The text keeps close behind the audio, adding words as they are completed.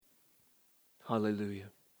Hallelujah.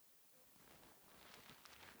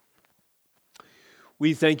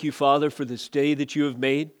 We thank you, Father, for this day that you have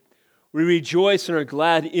made. We rejoice and are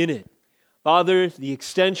glad in it. Father, the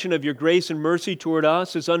extension of your grace and mercy toward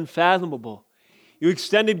us is unfathomable. You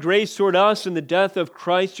extended grace toward us in the death of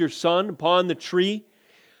Christ, your Son, upon the tree.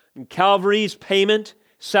 And Calvary's payment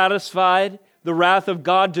satisfied the wrath of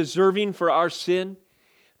God deserving for our sin.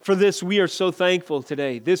 For this we are so thankful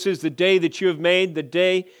today. This is the day that you have made.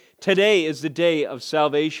 Today is the day of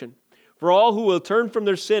salvation for all who will turn from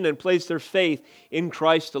their sin and place their faith in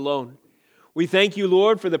Christ alone. We thank you,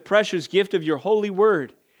 Lord, for the precious gift of your holy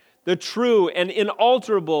word, the true and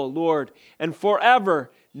inalterable, Lord, and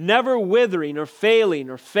forever, never withering or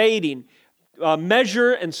failing or fading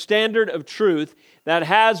measure and standard of truth that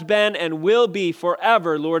has been and will be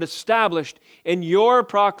forever, Lord, established in your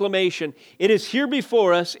proclamation. It is here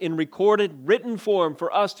before us in recorded, written form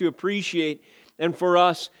for us to appreciate and for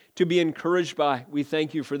us to be encouraged by. We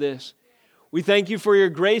thank you for this. We thank you for your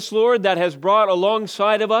grace, Lord, that has brought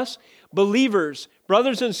alongside of us believers,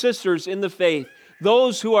 brothers and sisters in the faith,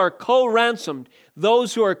 those who are co-ransomed,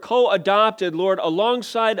 those who are co-adopted, Lord,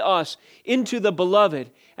 alongside us into the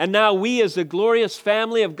beloved. And now we as the glorious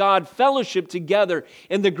family of God fellowship together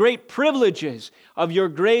in the great privileges of your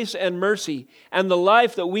grace and mercy and the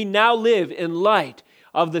life that we now live in light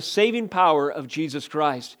of the saving power of Jesus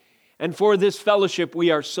Christ. And for this fellowship we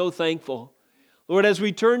are so thankful. Lord, as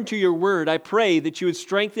we turn to your word, I pray that you would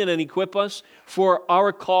strengthen and equip us for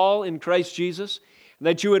our call in Christ Jesus, and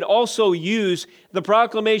that you would also use the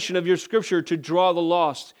proclamation of your scripture to draw the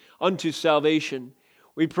lost unto salvation.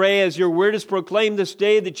 We pray as your word is proclaimed this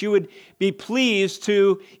day that you would be pleased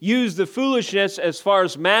to use the foolishness as far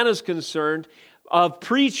as man is concerned of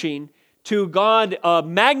preaching to God,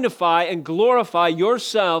 magnify and glorify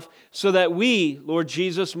yourself so that we, Lord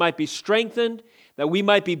Jesus, might be strengthened, that we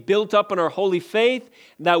might be built up in our holy faith,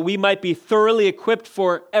 and that we might be thoroughly equipped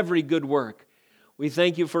for every good work. We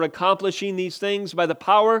thank you for accomplishing these things by the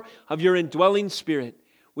power of your indwelling Spirit.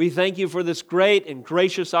 We thank you for this great and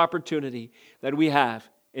gracious opportunity that we have.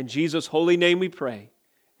 In Jesus' holy name we pray.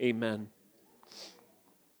 Amen.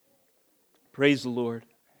 Praise the Lord.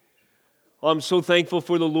 Well, I'm so thankful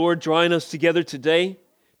for the Lord drawing us together today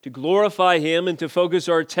to glorify Him and to focus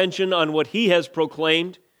our attention on what He has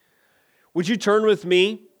proclaimed. Would you turn with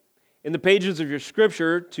me in the pages of your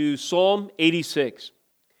scripture to Psalm 86?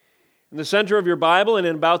 In the center of your Bible and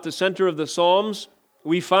in about the center of the Psalms,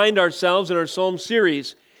 we find ourselves in our Psalm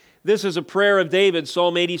series. This is a prayer of David,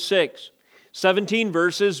 Psalm 86. 17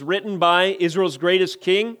 verses written by Israel's greatest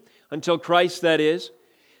king, until Christ that is,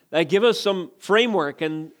 that give us some framework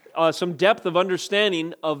and some depth of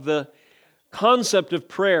understanding of the concept of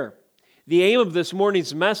prayer. The aim of this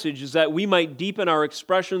morning's message is that we might deepen our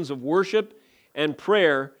expressions of worship and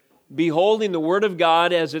prayer, beholding the Word of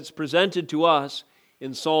God as it's presented to us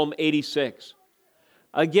in Psalm 86.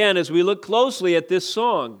 Again, as we look closely at this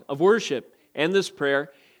song of worship and this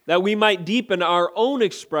prayer, that we might deepen our own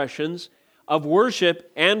expressions of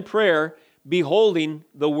worship and prayer, beholding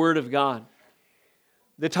the Word of God.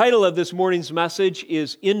 The title of this morning's message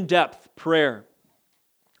is In-Depth Prayer.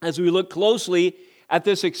 As we look closely at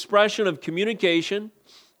this expression of communication,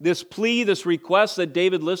 this plea, this request that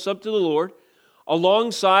David lifts up to the Lord,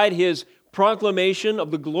 alongside his proclamation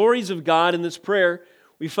of the glories of God in this prayer,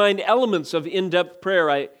 we find elements of in-depth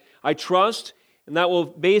prayer, I trust, and that will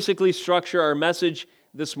basically structure our message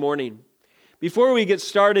this morning. Before we get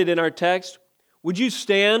started in our text, would you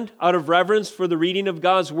stand out of reverence for the reading of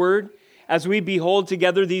God's Word as we behold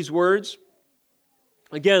together these words?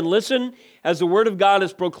 Again, listen as the Word of God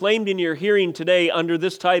is proclaimed in your hearing today under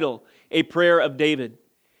this title, A Prayer of David.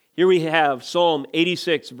 Here we have Psalm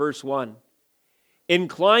 86, verse 1.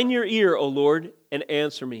 Incline your ear, O Lord, and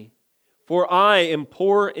answer me, for I am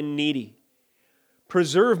poor and needy.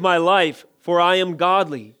 Preserve my life, for I am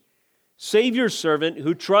godly. Save your servant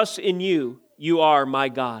who trusts in you. You are my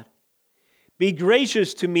God. Be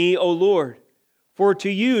gracious to me, O Lord, for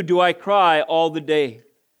to you do I cry all the day.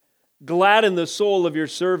 Gladden the soul of your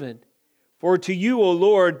servant, for to you, O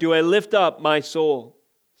Lord, do I lift up my soul.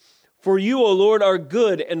 For you, O Lord, are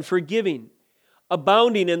good and forgiving,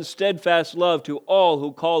 abounding in steadfast love to all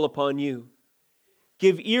who call upon you.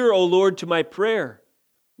 Give ear, O Lord, to my prayer.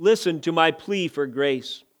 Listen to my plea for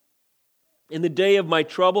grace. In the day of my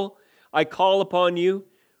trouble, I call upon you,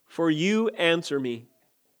 for you answer me.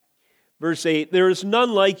 Verse 8, there is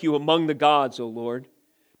none like you among the gods, O Lord,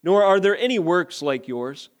 nor are there any works like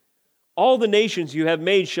yours. All the nations you have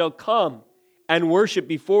made shall come and worship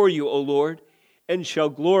before you, O Lord, and shall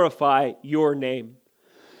glorify your name.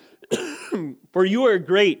 For you are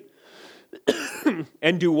great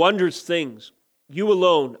and do wondrous things. You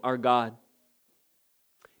alone are God.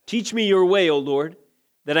 Teach me your way, O Lord,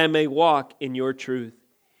 that I may walk in your truth.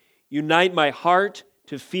 Unite my heart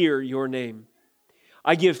to fear your name.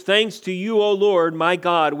 I give thanks to you, O Lord, my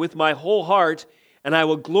God, with my whole heart, and I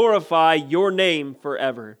will glorify your name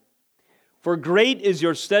forever. For great is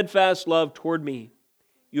your steadfast love toward me.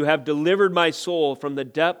 You have delivered my soul from the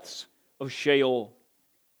depths of Sheol.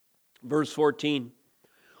 Verse 14.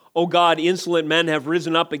 O God, insolent men have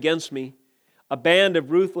risen up against me. A band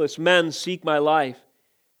of ruthless men seek my life,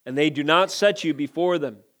 and they do not set you before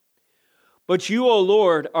them. But you, O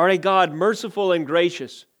Lord, are a God merciful and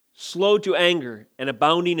gracious, slow to anger, and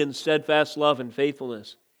abounding in steadfast love and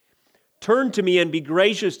faithfulness. Turn to me and be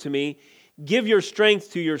gracious to me. Give your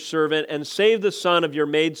strength to your servant, and save the son of your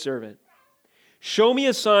maidservant. Show me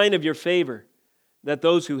a sign of your favor, that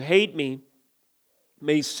those who hate me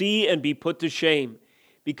may see and be put to shame,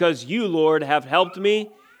 because you, Lord, have helped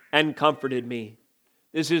me and comforted me.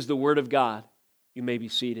 This is the word of God. You may be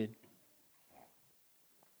seated.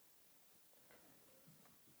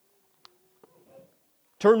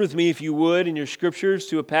 Turn with me, if you would, in your scriptures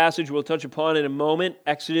to a passage we'll touch upon in a moment.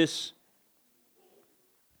 Exodus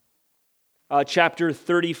chapter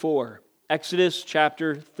 34. Exodus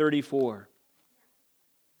chapter 34.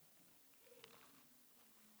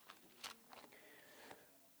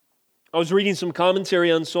 I was reading some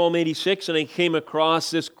commentary on Psalm 86 and I came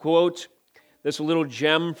across this quote, this little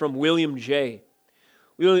gem from William J.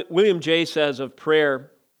 William J. says of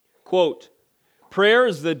prayer, quote, prayer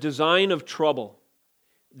is the design of trouble,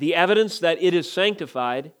 the evidence that it is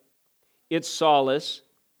sanctified, its solace,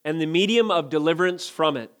 and the medium of deliverance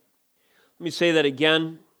from it. Let me say that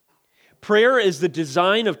again. Prayer is the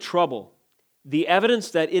design of trouble, the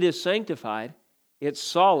evidence that it is sanctified, its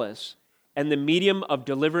solace, and the medium of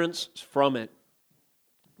deliverance from it.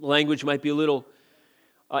 The language might be a little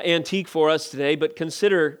antique for us today, but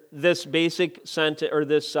consider this basic sentence or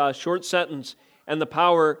this short sentence and the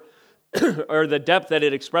power or the depth that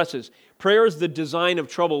it expresses. Prayer is the design of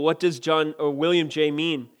trouble. What does John or William J.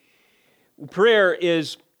 mean? Prayer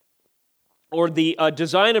is or the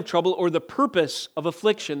design of trouble or the purpose of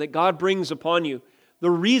affliction that God brings upon you.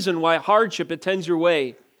 The reason why hardship attends your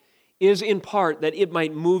way is in part that it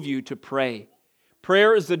might move you to pray.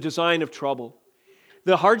 Prayer is the design of trouble.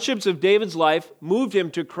 The hardships of David's life moved him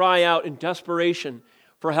to cry out in desperation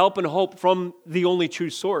for help and hope from the only true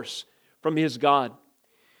source, from his God.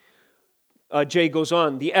 Jay goes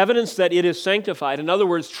on, the evidence that it is sanctified. In other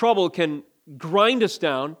words, trouble can grind us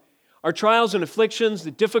down. Our trials and afflictions, the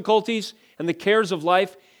difficulties and the cares of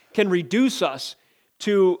life can reduce us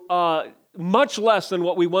to much less than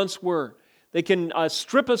what we once were. They can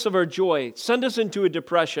strip us of our joy, send us into a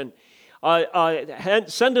depression,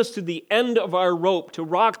 send us to the end of our rope, to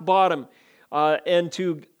rock bottom, and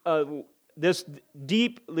to this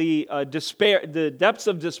deeply despair, the depths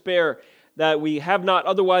of despair that we have not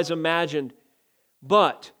otherwise imagined.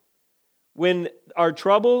 But when our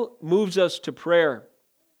trouble moves us to prayer,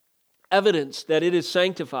 evidence that it is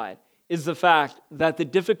sanctified is the fact that the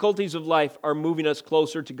difficulties of life are moving us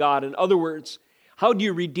closer to God. In other words, how do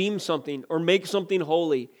you redeem something or make something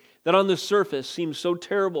holy that on the surface seems so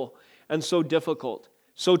terrible and so difficult,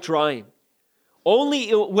 so trying?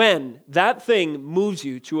 Only when that thing moves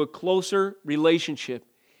you to a closer relationship,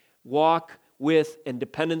 walk with, and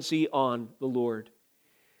dependency on the Lord.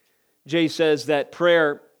 Jay says that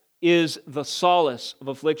prayer is the solace of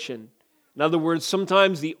affliction. In other words,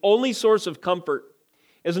 sometimes the only source of comfort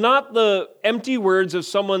is not the empty words of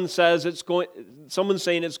someone saying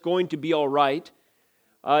it's going to be all right.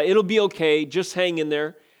 It'll be okay, just hang in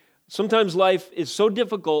there. Sometimes life is so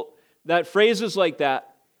difficult that phrases like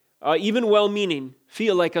that, even well-meaning,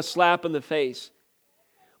 feel like a slap in the face.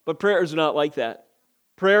 But prayer is not like that.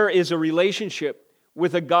 Prayer is a relationship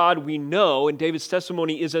with a God we know, and David's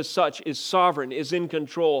testimony is as such, is sovereign, is in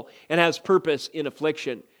control, and has purpose in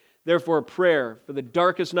affliction. Therefore, prayer for the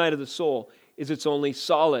darkest night of the soul is its only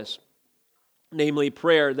solace, namely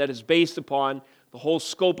prayer that is based upon the whole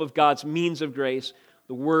scope of God's means of grace,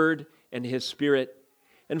 the Word and His Spirit.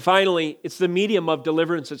 And finally, it's the medium of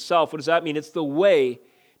deliverance itself. What does that mean? It's the way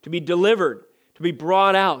to be delivered, to be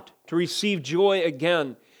brought out, to receive joy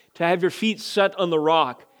again, to have your feet set on the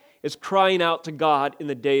rock. It's crying out to God in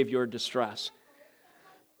the day of your distress.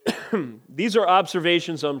 These are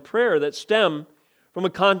observations on prayer that stem from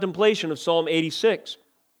a contemplation of Psalm 86.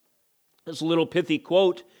 This little pithy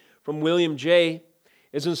quote from William J.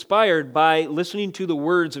 is inspired by listening to the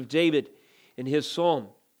words of David in his psalm,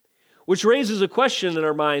 which raises a question in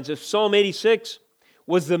our minds. If Psalm 86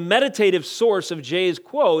 was the meditative source of Jay's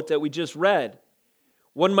quote that we just read,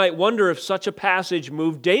 One might wonder if such a passage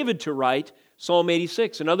moved David to write Psalm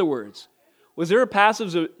 86. In other words, was there a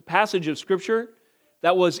passage of Scripture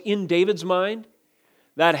that was in David's mind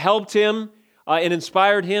that helped him and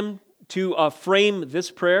inspired him to frame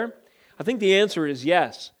this prayer? I think the answer is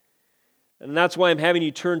yes. And that's why I'm having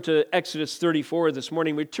you turn to Exodus 34 this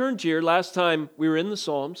morning. We turned here last time we were in the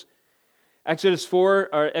Psalms. Exodus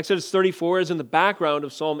 34 is in the background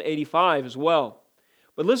of Psalm 85 as well.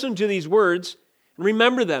 But listen to these words and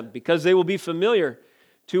remember them because they will be familiar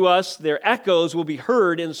to us. Their echoes will be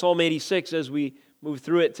heard in Psalm 86 as we move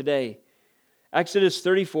through it today. Exodus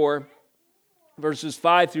 34, verses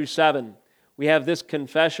 5 through 7. We have this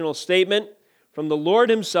confessional statement from the Lord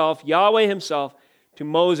Himself, Yahweh Himself, to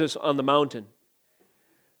Moses on the mountain.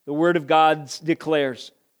 The Word of God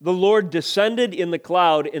declares, "The Lord descended in the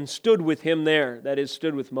cloud and stood with him there," that is,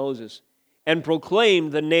 stood with Moses, "and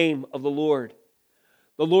proclaimed the name of the Lord.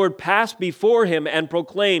 The Lord passed before him and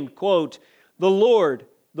proclaimed," quote, the Lord,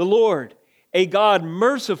 a God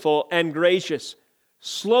merciful and gracious,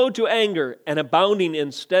 slow to anger and abounding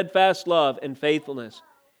in steadfast love and faithfulness,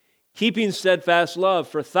 keeping steadfast love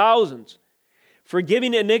for thousands,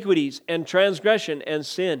 forgiving iniquities and transgression and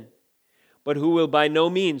sin, but who will by no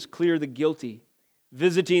means clear the guilty,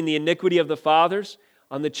 visiting the iniquity of the fathers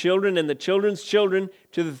on the children and the children's children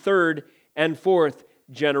to the third and fourth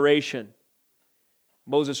generation.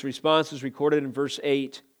 Moses' response is recorded in verse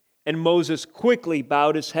 8. And Moses quickly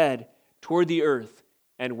bowed his head toward the earth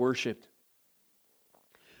and worshipped.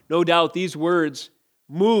 No doubt these words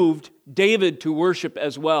moved David to worship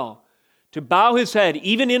as well, to bow his head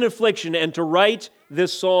even in affliction and to write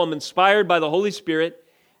this psalm inspired by the Holy Spirit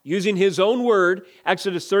using his own word,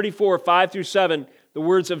 Exodus 34, 5 through 7, the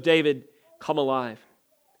words of David come alive.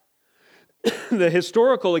 The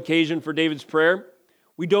historical occasion for David's prayer,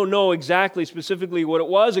 we don't know exactly specifically what it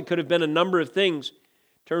was. It could have been a number of things.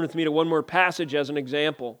 Turn with me to one more passage as an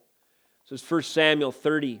example. This is 1 Samuel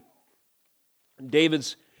 30.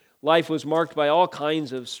 David's life was marked by all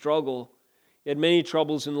kinds of struggle. He had many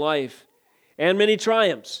troubles in life and many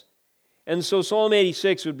triumphs. And so Psalm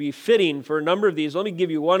 86 would be fitting for a number of these. Let me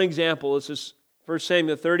give you one example. This is 1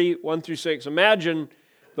 Samuel 30, 1 through 6. Imagine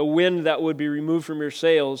the wind that would be removed from your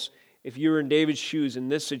sails if you were in David's shoes in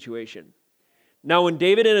this situation. Now when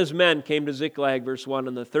David and his men came to Ziklag, verse 1,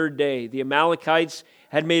 on the third day, the Amalekites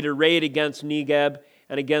had made a raid against Negeb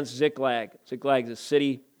and against Ziklag. Ziklag is a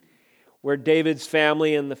city where David's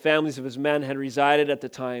family and the families of his men had resided at the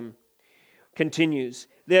time. Continues,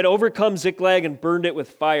 they had overcome Ziklag and burned it with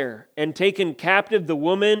fire, and taken captive the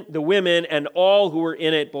women and all who were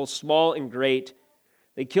in it, both small and great.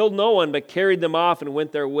 They killed no one, but carried them off and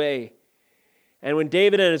went their way. And when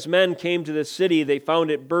David and his men came to the city, they found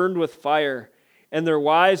it burned with fire, and their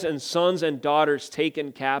wives and sons and daughters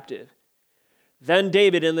taken captive. Then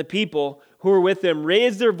David and the people who were with him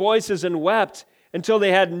raised their voices and wept until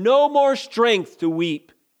they had no more strength to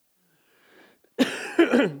weep.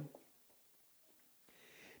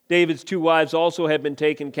 David's two wives also had been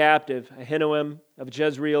taken captive, Ahinoam of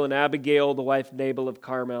Jezreel and Abigail, the wife of Nabal of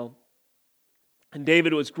Carmel. And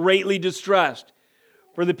David was greatly distressed,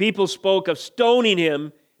 for the people spoke of stoning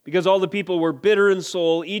him, because all the people were bitter in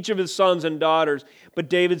soul, each of his sons and daughters. But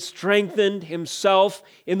David strengthened himself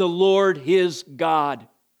in the Lord his God.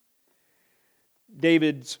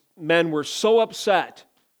 David's men were so upset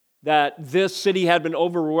that this city had been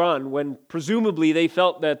overrun when presumably they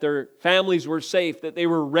felt that their families were safe, that they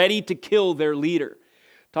were ready to kill their leader.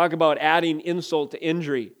 Talk about adding insult to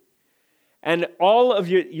injury. And all of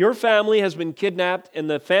your family has been kidnapped, and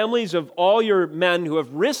the families of all your men who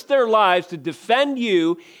have risked their lives to defend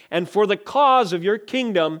you and for the cause of your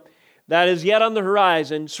kingdom that is yet on the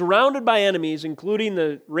horizon, surrounded by enemies, including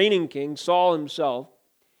the reigning king, Saul himself.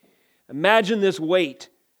 Imagine this weight.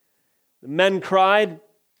 The men cried,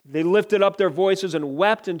 they lifted up their voices and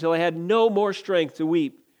wept until they had no more strength to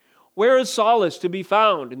weep. Where is solace to be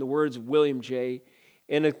found, in the words of William J.,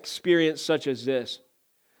 in an experience such as this?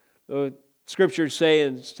 The Scriptures say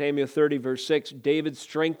in Samuel 30, verse 6, David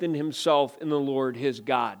strengthened himself in the Lord his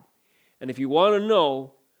God. And if you want to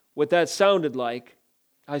know what that sounded like,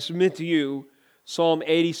 I submit to you, Psalm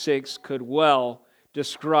 86 could well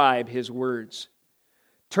describe his words.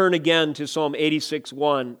 Turn again to Psalm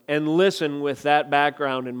 86:1 and listen with that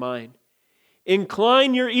background in mind.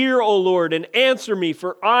 Incline your ear, O Lord, and answer me,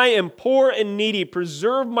 for I am poor and needy.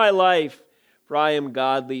 Preserve my life, for I am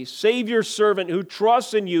godly. Save your servant who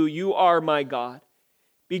trusts in you. You are my God.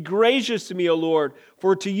 Be gracious to me, O Lord,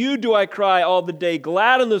 for to you do I cry all the day.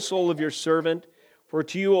 Gladden the soul of your servant, for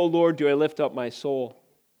to you, O Lord, do I lift up my soul.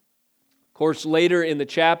 Of course, later in the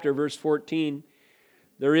chapter, verse 14,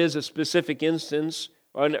 there is a specific instance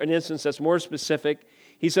or an instance that's more specific.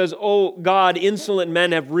 He says, "O God, insolent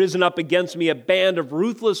men have risen up against me. A band of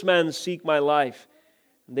ruthless men seek my life.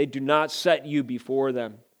 And they do not set you before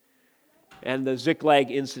them." And the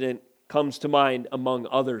Ziklag incident comes to mind among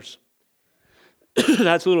others.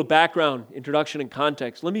 That's a little background, introduction, and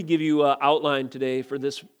context. Let me give you an outline today for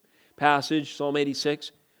this passage, Psalm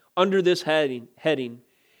 86. Under this heading,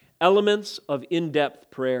 elements of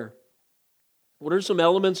in-depth prayer. What are some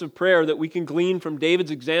elements of prayer that we can glean from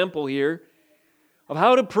David's example here of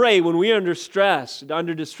how to pray when we are under distress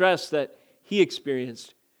that he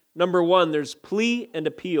experienced? Number one, there's plea and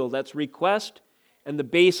appeal. That's request and the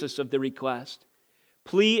basis of the request.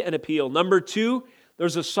 Plea and appeal. Number two,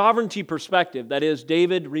 there's a sovereignty perspective. That is,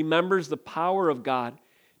 David remembers the power of God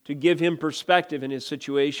to give him perspective in his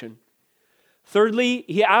situation. Thirdly,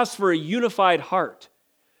 he asks for a unified heart,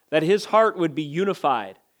 that his heart would be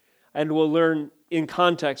unified. And we'll learn in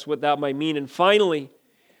context what that might mean. And finally,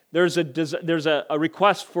 there's a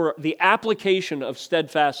request for the application of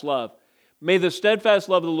steadfast love. May the steadfast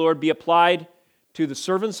love of the Lord be applied to the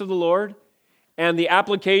servants of the Lord. And the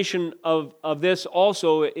application of this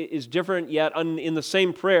also is different, yet in the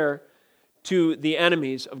same prayer, to the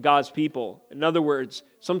enemies of God's people. In other words,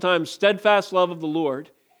 sometimes steadfast love of the Lord,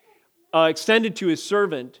 extended to his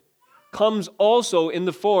servant, comes also in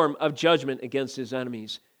the form of judgment against his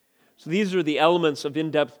enemies. So these are the elements of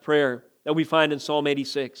in-depth prayer that we find in Psalm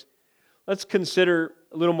 86. Let's consider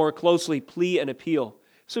a little more closely plea and appeal.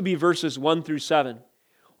 This will be verses 1 through 7.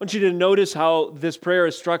 I want you to notice how this prayer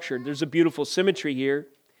is structured. There's a beautiful symmetry here.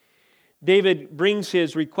 David brings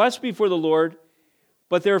his request before the Lord,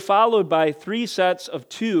 but they're followed by three sets of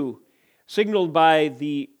two, signaled by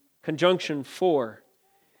the conjunction for.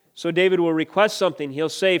 So David will request something. He'll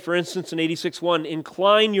say, for instance, in 86:1,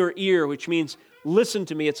 "Incline your ear," which means listen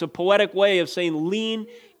to me. It's a poetic way of saying lean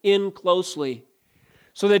in closely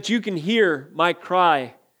so that you can hear my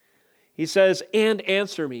cry. He says, "And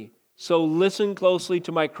answer me." So listen closely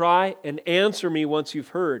to my cry and answer me once you've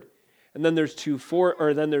heard. And then there's two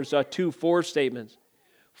for statements.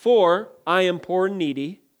 For, I am poor and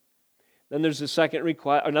needy. Then there's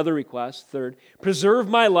another request, third. Preserve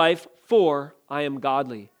my life, for I am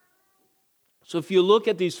godly. So if you look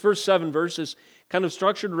at these first 7 verses, kind of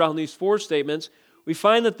structured around these 4 statements, we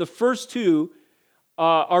find that the first 2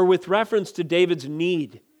 are with reference to David's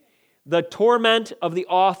need. The torment of the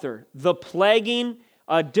author, the plaguing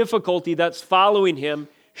difficulty that's following him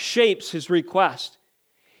shapes his request.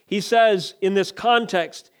 He says in this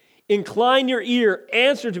context, "Incline your ear,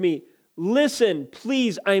 answer to me, listen,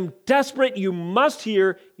 please, I am desperate, you must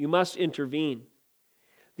hear, you must intervene."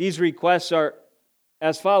 These requests are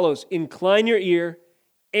as follows: incline your ear,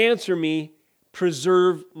 answer me,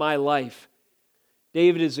 preserve my life.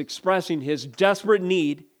 David is expressing his desperate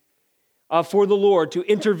need for the Lord to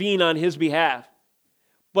intervene on his behalf.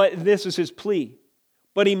 But this is his plea.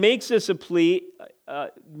 But he makes this plea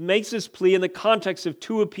in the context of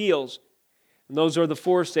 2 appeals. And those are the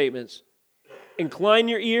 4 statements. Incline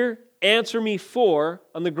your ear, answer me, for,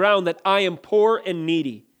 on the ground that I am poor and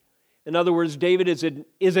needy. In other words, David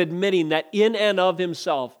is admitting that in and of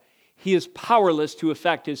himself, he is powerless to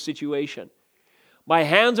affect his situation. My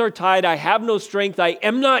hands are tied. I have no strength. I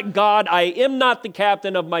am not God. I am not the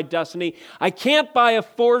captain of my destiny. I can't by a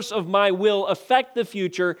force of my will affect the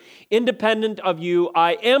future independent of you.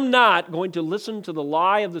 I am not going to listen to the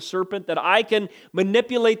lie of the serpent that I can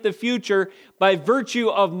manipulate the future by virtue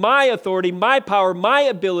of my authority, my power, my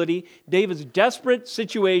ability. David's desperate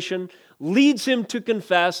situation leads him to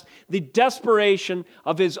confess the desperation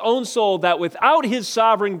of his own soul, that without his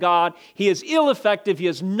sovereign God, he is ill-effective, he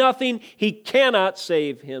is nothing, he cannot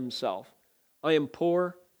save himself. I am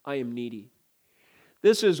poor, I am needy.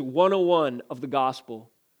 This is 101 of the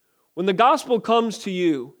gospel. When the gospel comes to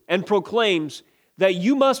you and proclaims that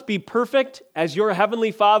you must be perfect as your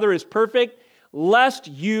heavenly Father is perfect, lest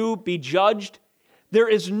you be judged, there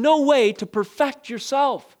is no way to perfect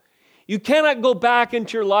yourself. You cannot go back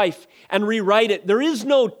into your life and rewrite it. There is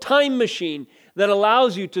no time machine that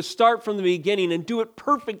allows you to start from the beginning and do it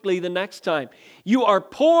perfectly the next time. You are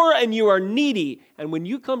poor and you are needy. And when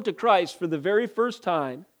you come to Christ for the very first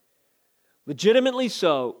time, legitimately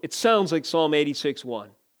so, it sounds like Psalm 86:1.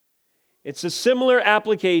 It's a similar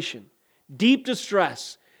application. Deep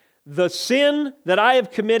distress. The sin that I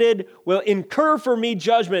have committed will incur for me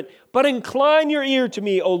judgment, but incline your ear to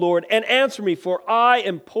me, O Lord, and answer me, for I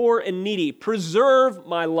am poor and needy. Preserve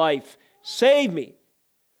my life. Save me.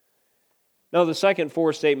 Now, the second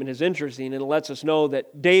for statement is interesting, and it lets us know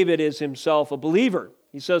that David is himself a believer.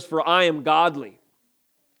 He says, for I am godly.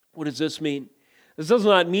 What does this mean? This does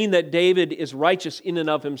not mean that David is righteous in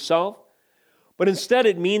and of himself, but instead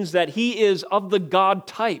it means that he is of the God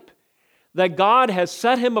type, that God has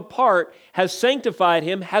set him apart, has sanctified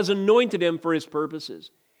him, has anointed him for his purposes.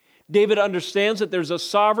 David understands that there's a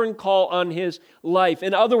sovereign call on his life.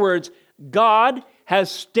 In other words, God has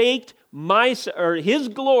staked his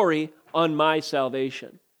glory on my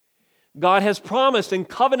salvation. God has promised and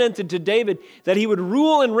covenanted to David that he would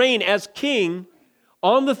rule and reign as king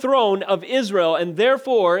on the throne of Israel, and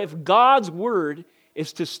therefore, if God's word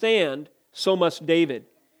is to stand, so must David.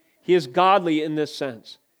 He is godly in this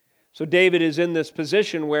sense. So David is in this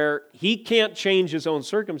position where he can't change his own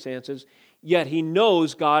circumstances, yet he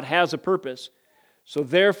knows God has a purpose. So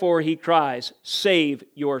therefore he cries, "Save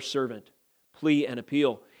your servant." Plea and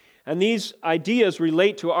appeal. And these ideas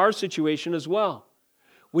relate to our situation as well.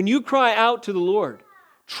 When you cry out to the Lord,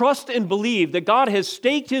 trust and believe that God has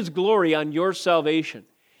staked his glory on your salvation.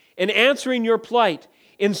 In answering your plight,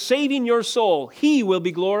 in saving your soul, he will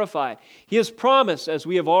be glorified. He has promised, as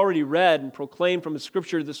we have already read and proclaimed from the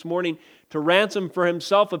scripture this morning, to ransom for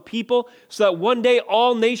himself a people so that one day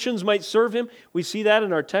all nations might serve him. We see that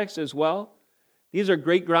in our text as well. These are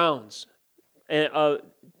great grounds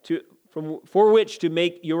for which to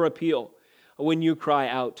make your appeal when you cry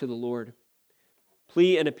out to the Lord.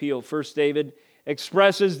 Plea and appeal. First, David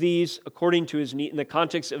expresses these according to his need, in the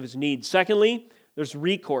context of his needs. Secondly, there's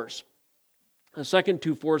recourse. The second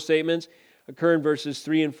 2 4 statements occur in verses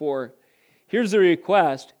 3 and 4. Here's the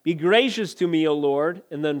request: "Be gracious to me, O Lord."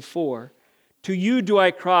 And then 4, "To you do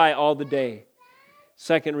I cry all the day."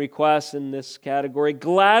 Second request in this category: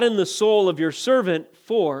 "Gladden the soul of your servant."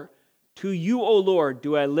 4, "To you, O Lord,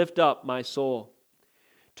 do I lift up my soul."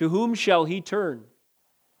 To whom shall he turn?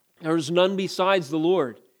 There is none besides the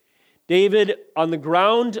Lord. David, on the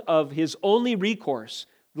ground of his only recourse,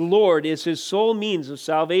 the Lord is his sole means of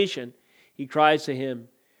salvation, he cries to him.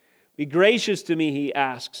 "Be gracious to me," he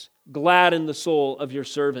asks. "Gladden the soul of your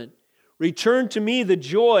servant. Return to me the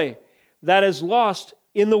joy that is lost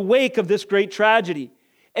in the wake of this great tragedy.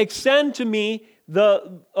 Extend to me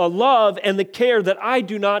the love and the care that I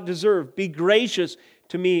do not deserve. Be gracious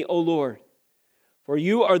to me, O Lord. For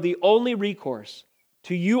you are the only recourse.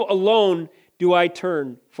 To you alone do I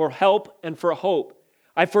turn for help and for hope.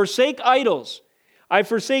 I forsake idols. I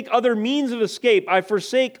forsake other means of escape. I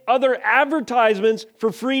forsake other advertisements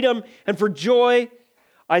for freedom and for joy.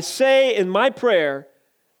 I say in my prayer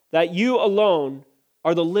that you alone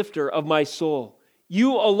are the lifter of my soul.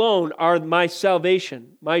 You alone are my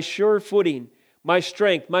salvation, my sure footing, my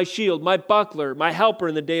strength, my shield, my buckler, my helper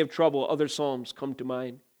in the day of trouble." Other psalms come to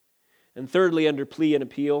mind. And thirdly, under plea and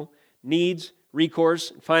appeal, needs,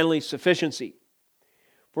 recourse, and finally, sufficiency.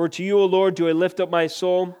 "For to you, O Lord, do I lift up my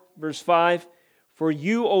soul." Verse 5, "For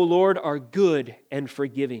you, O Lord, are good and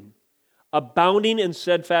forgiving, abounding in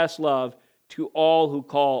steadfast love to all who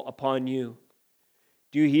call upon you."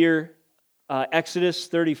 Do you hear Exodus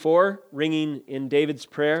 34 ringing in David's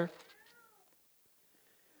prayer?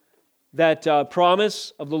 That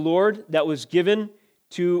promise of the Lord that was given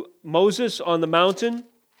to Moses on the mountain.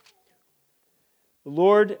 The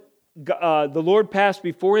Lord passed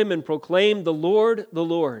before him and proclaimed, the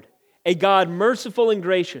Lord, a God merciful and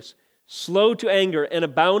gracious, slow to anger and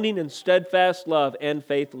abounding in steadfast love and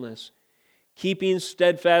faithfulness, keeping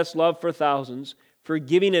steadfast love for thousands,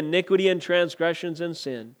 forgiving iniquity and transgressions and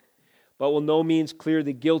sin, but will no means clear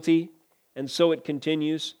the guilty." And so it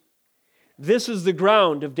continues. This is the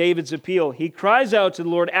ground of David's appeal. He cries out to the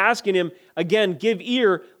Lord, asking him, again, give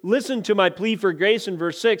ear, listen to my plea for grace in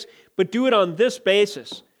verse 6, but do it on this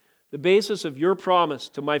basis, the basis of your promise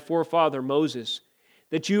to my forefather Moses,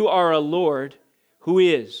 that you are a Lord who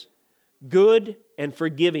is good and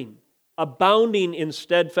forgiving, abounding in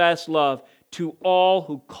steadfast love to all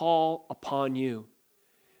who call upon you.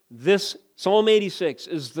 This Psalm 86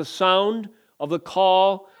 is the sound of the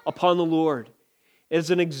call upon the Lord. It is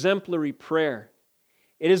an exemplary prayer.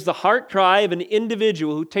 It is the heart cry of an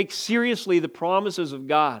individual who takes seriously the promises of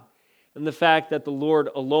God and the fact that the Lord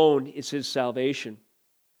alone is his salvation.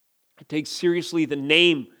 It takes seriously the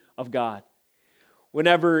name of God.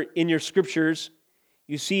 Whenever in your scriptures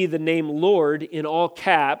you see the name Lord in all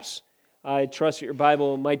caps, I trust that your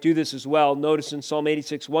Bible might do this as well. Notice in Psalm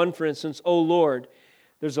 86:1, for instance, O Lord,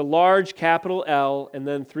 there's a large capital L and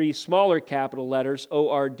then 3 smaller capital letters,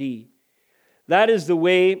 O-R-D. That is the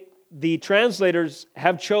way the translators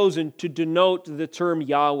have chosen to denote the term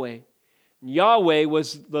Yahweh. Yahweh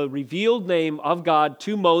was the revealed name of God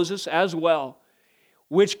to Moses as well,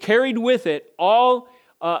 which carried with it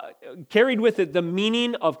the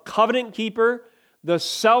meaning of covenant keeper, the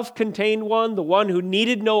self-contained one, the one who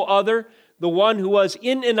needed no other, the one who was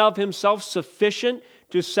in and of himself sufficient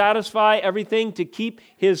to satisfy everything, to keep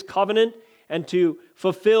his covenant and to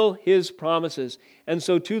fulfill His promises. And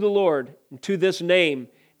so to the Lord, to this name,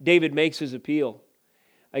 David makes his appeal.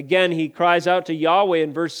 Again, he cries out to Yahweh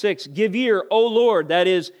in verse 6, "Give ear, O Lord," that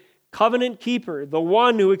is, covenant keeper, the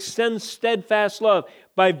one who extends steadfast love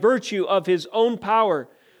by virtue of His own power,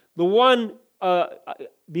 the one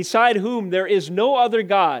beside whom there is no other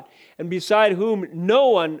God, and beside whom no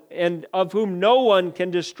one, and of whom no one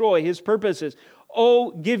can destroy His purposes.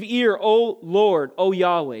 Oh, give ear, O Lord, O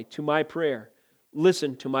Yahweh, to my prayer.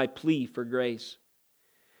 Listen to my plea for grace.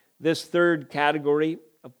 This third category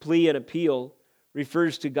of plea and appeal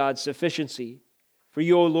refers to God's sufficiency. For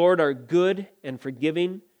you, O Lord, are good and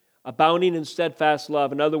forgiving, abounding in steadfast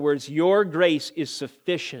love. In other words, your grace is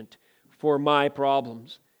sufficient for my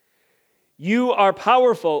problems. You are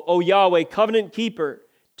powerful, O Yahweh, covenant keeper,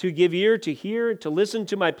 to give ear, to hear, to listen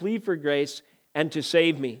to my plea for grace, and to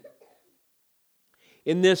save me.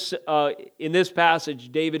 In this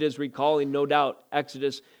passage, David is recalling, no doubt,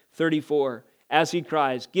 Exodus 34, as he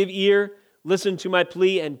cries, "Give ear, listen to my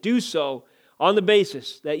plea, and do so on the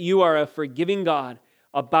basis that you are a forgiving God,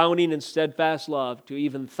 abounding in steadfast love to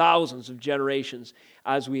even thousands of generations,"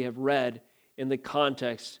 as we have read in the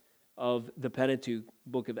context of the Pentateuch,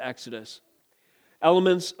 book of Exodus.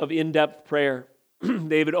 Elements of in-depth prayer.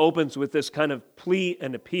 David opens with this kind of plea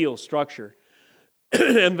and appeal structure,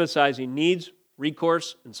 emphasizing needs,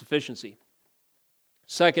 recourse, and sufficiency.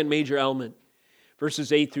 Second major element,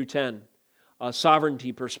 verses 8 through 10, a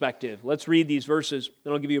sovereignty perspective. Let's read these verses,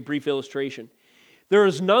 then I'll give you a brief illustration. "There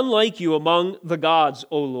is none like you among the gods,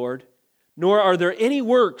 O Lord, nor are there any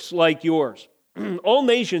works like yours. All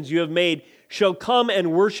nations you have made shall come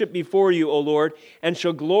and worship before you, O Lord, and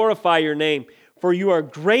shall glorify your name. For you are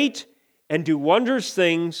great and do wondrous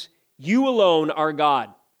things. You alone are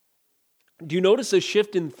God." Do you notice a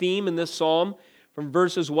shift in theme in this psalm from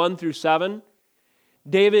verses 1 through 7?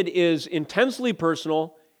 David is intensely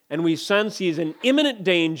personal, and we sense he's in imminent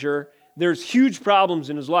danger. There's huge problems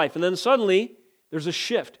in his life. And then suddenly, there's a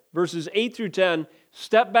shift. Verses 8 through 10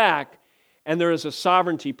 step back, and there is a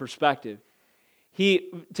sovereignty perspective. He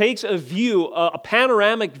takes a view, a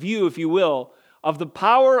panoramic view, if you will, of the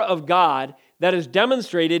power of God that is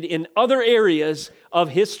demonstrated in other areas of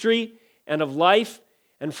history and of life,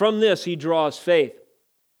 and from this he draws faith.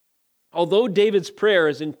 Although David's prayer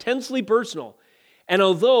is intensely personal, and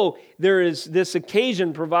although this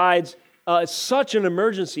occasion provides such an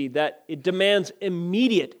emergency that it demands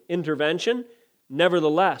immediate intervention,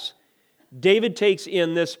 nevertheless, David takes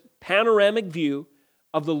in this panoramic view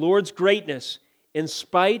of the Lord's greatness in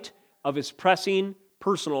spite of his pressing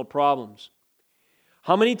personal problems.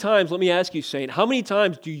 How many times, let me ask you, Saint, how many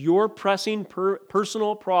times do your pressing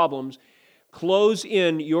personal problems close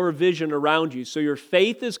in your vision around you? So your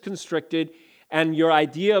faith is constricted and your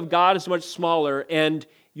idea of God is much smaller, and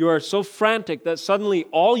you are so frantic that suddenly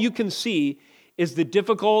all you can see is the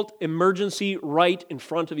difficult emergency right in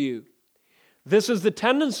front of you. This is the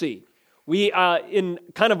tendency. We, in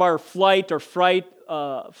kind of our flight or fright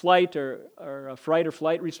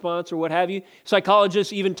response or what have you,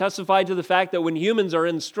 psychologists even testify to the fact that when humans are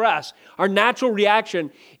in stress, our natural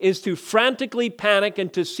reaction is to frantically panic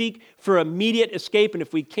and to seek for immediate escape. And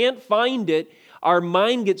if we can't find it, our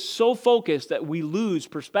mind gets so focused that we lose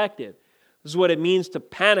perspective. This is what it means to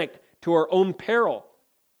panic to our own peril.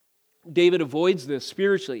 David avoids this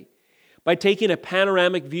spiritually by taking a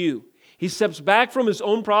panoramic view. He steps back from his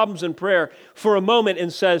own problems in prayer for a moment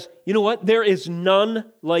and says, you know what? There is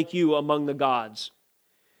none like you among the gods.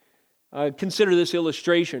 Consider this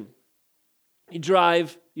illustration.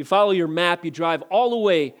 You follow your map, you drive all the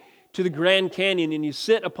way to the Grand Canyon, and you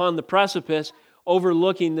sit upon the precipice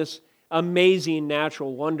overlooking this amazing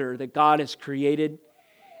natural wonder that God has created.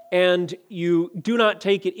 And you do not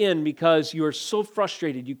take it in because you are so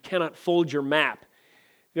frustrated you cannot fold your map.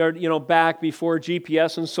 Back before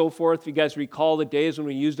GPS and so forth, if you guys recall the days when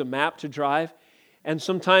we used a map to drive, and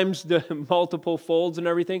sometimes the multiple folds and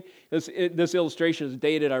everything. This illustration is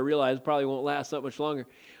dated, I realize, probably won't last that much longer.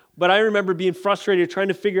 But I remember being frustrated trying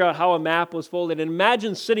to figure out how a map was folded. And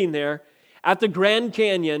imagine sitting there at the Grand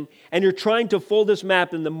Canyon, and you're trying to fold this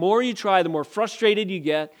map, and the more you try, the more frustrated you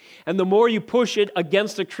get, and the more you push it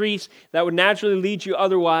against the crease that would naturally lead you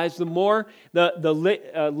otherwise, the more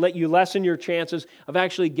let you lessen your chances of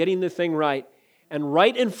actually getting the thing right. And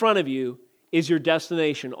right in front of you is your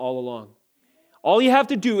destination all along. All you have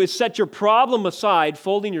to do is set your problem aside,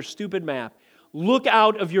 folding your stupid map. Look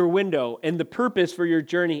out of your window, and the purpose for your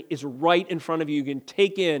journey is right in front of you. You can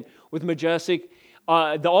take in with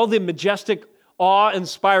all the majestic,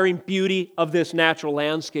 awe-inspiring beauty of this natural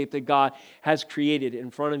landscape that God has created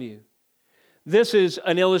in front of you. This is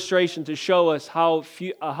an illustration to show us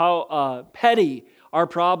how petty our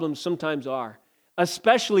problems sometimes are,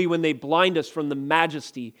 especially when they blind us from the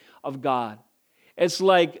majesty of God. It's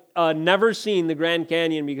like never seeing the Grand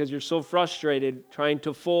Canyon because you're so frustrated trying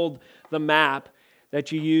to fold the map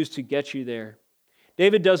that you use to get you there.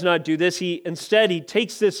 David does not do this. Instead, he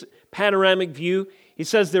takes this panoramic view. He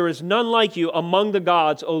says, there is none like you among the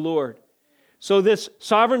gods, O Lord. So this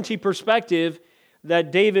sovereignty perspective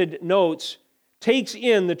that David notes takes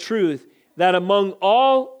in the truth that among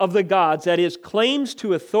all of the gods, that is, claims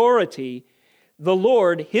to authority, the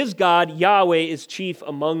Lord, his God, Yahweh, is chief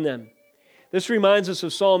among them. This reminds us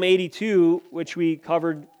of Psalm 82, which we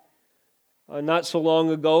covered not so long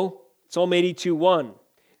ago. Psalm 82:1.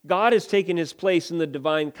 God has taken his place in the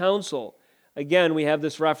divine council. Again, we have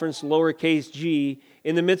this reference, lowercase g,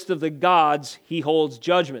 in the midst of the gods, he holds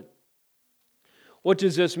judgment. What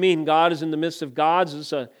does this mean? God is in the midst of gods? Is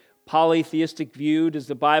this a polytheistic view? Does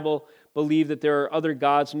the Bible believe that there are other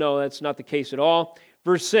gods? No, that's not the case at all.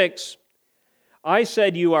 Verse 6, I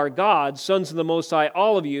said you are gods, sons of the Most High,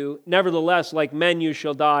 all of you. Nevertheless, like men you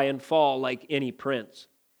shall die and fall like any prince.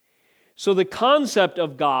 So the concept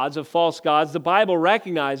of gods, of false gods, the Bible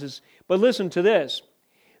recognizes, but listen to this.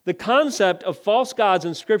 The concept of false gods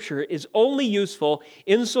in Scripture is only useful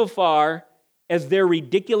insofar as their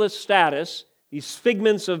ridiculous status, these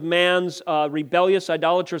figments of man's rebellious,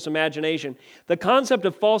 idolatrous imagination. The concept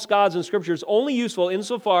of false gods in Scripture is only useful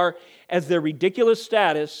insofar as their ridiculous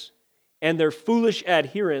status and their foolish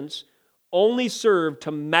adherents only serve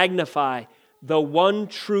to magnify the one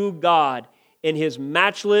true God in his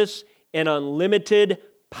matchless and unlimited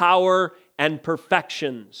power and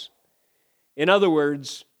perfections. In other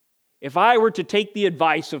words, if I were to take the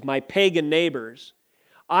advice of my pagan neighbors,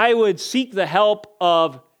 I would seek the help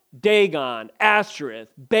of Dagon, Ashtoreth,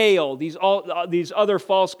 Baal, these other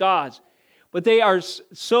false gods. But they are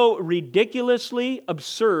so ridiculously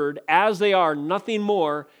absurd as they are nothing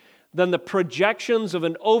more than the projections of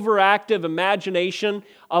an overactive imagination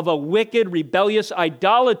of a wicked, rebellious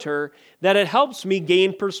idolater that it helps me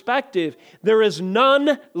gain perspective. There is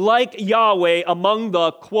none like Yahweh among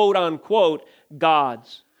the quote-unquote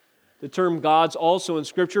gods. The term gods also in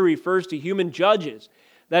Scripture refers to human judges.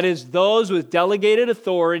 That is, those with delegated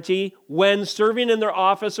authority, when serving in their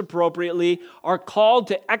office appropriately, are called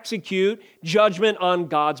to execute judgment on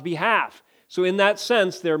God's behalf. So in that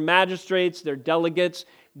sense, they're magistrates, they're delegates,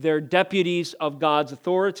 they're deputies of God's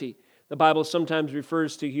authority. The Bible sometimes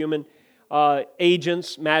refers to human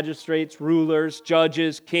agents, magistrates, rulers,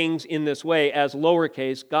 judges, kings in this way as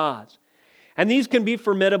lowercase gods. And these can be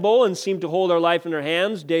formidable and seem to hold our life in their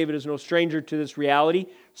hands. David is no stranger to this reality.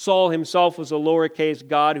 Saul himself was a lowercase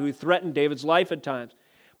god who threatened David's life at times.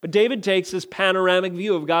 But David takes this panoramic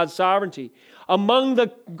view of God's sovereignty. Among the,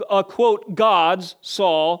 quote, gods,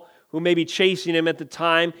 Saul, who may be chasing him at the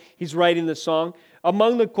time he's writing the song,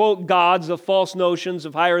 among the, quote, gods, the false notions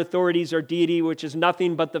of higher authorities or deity, which is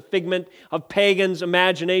nothing but the figment of pagans'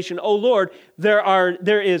 imagination. O Lord,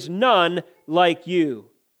 there is none like you,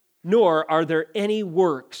 nor are there any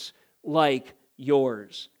works like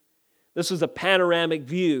yours. This is a panoramic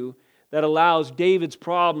view that allows David's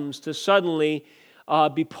problems to suddenly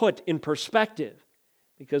be put in perspective,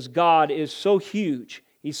 because God is so huge.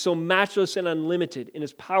 He's so matchless and unlimited in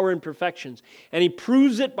his power and perfections. And he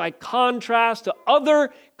proves it by contrast to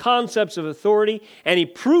other concepts of authority, and he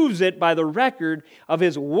proves it by the record of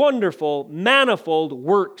his wonderful, manifold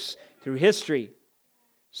works through history.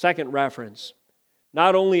 Second reference.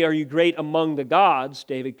 Not only are you great among the gods,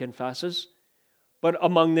 David confesses, but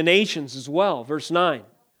among the nations as well. Verse 9.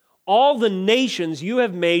 All the nations you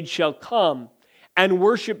have made shall come and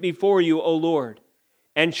worship before you, O Lord,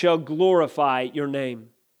 and shall glorify your name.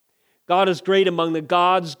 God is great among the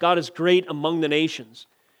gods. God is great among the nations.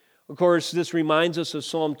 Of course, this reminds us of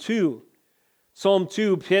Psalm 2. Psalm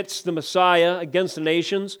 2 pits the Messiah against the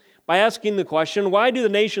nations by asking the question, why do the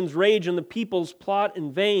nations rage and the peoples plot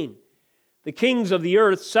in vain? The kings of the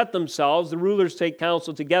earth set themselves, the rulers take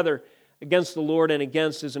counsel together against the Lord and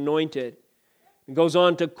against his anointed. It goes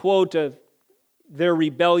on to quote their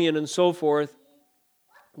rebellion and so forth.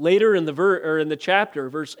 Later in the chapter,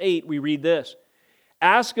 verse 8, we read this.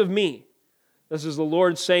 Ask of me, this is the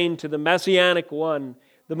Lord saying to the Messianic one,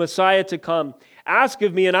 the Messiah to come, ask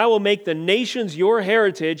of me, and I will make the nations your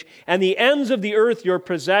heritage and the ends of the earth your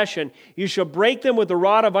possession. You shall break them with a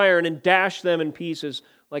rod of iron and dash them in pieces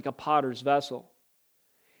like a potter's vessel.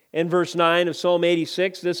 In verse 9 of Psalm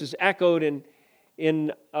 86, this is echoed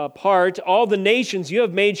in part, all the nations you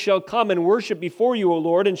have made shall come and worship before you, O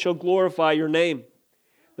Lord, and shall glorify your name.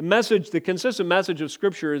 The consistent message of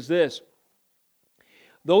Scripture is this.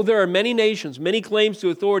 Though there are many nations, many claims to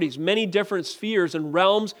authorities, many different spheres and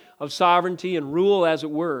realms of sovereignty and rule, as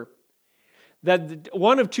it were, that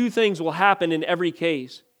one of two things will happen in every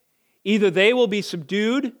case. Either they will be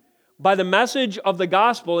subdued by the message of the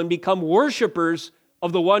gospel and become worshipers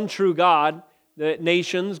of the one true God. The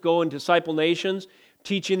nations go and disciple nations,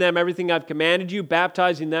 teaching them everything I've commanded you,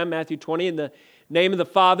 baptizing them, Matthew 20, in the name of the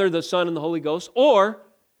Father, the Son, and the Holy Ghost. Or,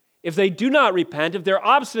 if they do not repent, if they're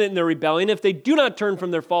obstinate in their rebellion, if they do not turn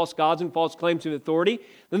from their false gods and false claims of authority,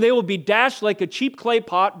 then they will be dashed like a cheap clay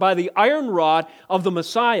pot by the iron rod of the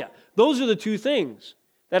Messiah. Those are the two things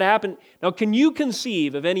that happen. Now, can you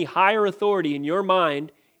conceive of any higher authority in your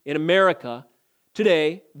mind in America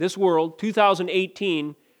today, this world,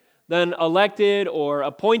 2018, than elected or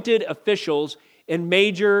appointed officials in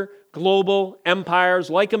major global empires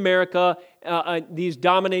like America, these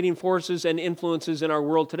dominating forces and influences in our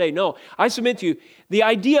world today? No, I submit to you, the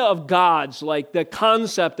idea of gods, like the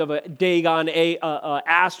concept of a Dagon,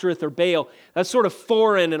 Astereth, or Baal, that's sort of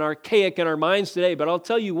foreign and archaic in our minds today. But I'll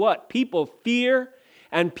tell you what, people fear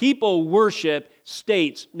and people worship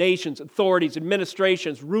states, nations, authorities,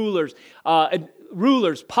 administrations, rulers,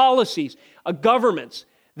 policies, governments.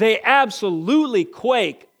 They absolutely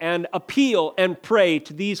quake and appeal and pray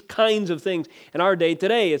to these kinds of things in our day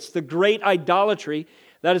today. It's the great idolatry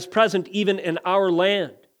that is present even in our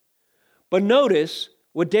land. But notice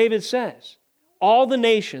what David says. All the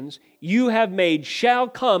nations you have made shall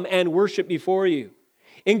come and worship before you,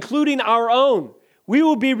 including our own. We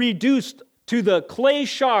will be reduced to the clay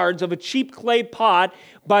shards of a cheap clay pot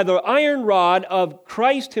by the iron rod of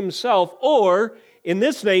Christ himself, or in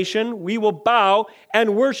this nation, we will bow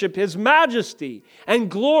and worship his majesty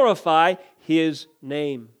and glorify his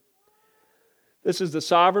name. This is the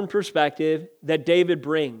sovereign perspective that David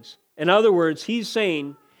brings. In other words, he's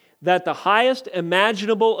saying that the highest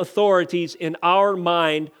imaginable authorities in our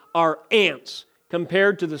mind are ants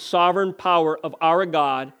compared to the sovereign power of our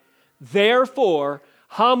God. Therefore,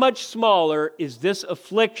 how much smaller is this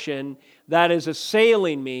affliction that is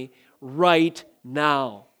assailing me right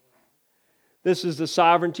now? This is the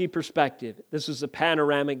sovereignty perspective. This is the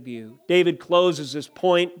panoramic view. David closes this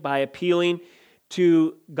point by appealing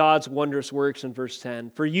to God's wondrous works in verse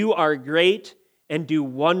 10. For you are great and do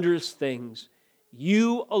wondrous things.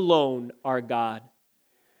 You alone are God.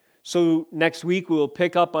 So next week we will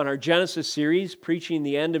pick up on our Genesis series, preaching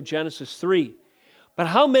the end of Genesis 3. But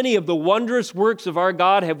how many of the wondrous works of our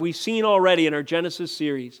God have we seen already in our Genesis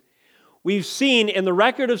series? We've seen in the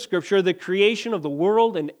record of Scripture the creation of the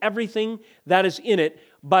world and everything that is in it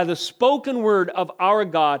by the spoken word of our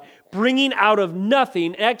God, bringing out of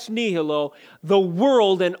nothing, ex nihilo, the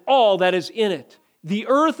world and all that is in it. The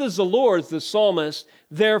earth is the Lord's, the psalmist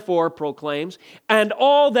therefore proclaims, and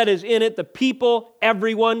all that is in it, the people,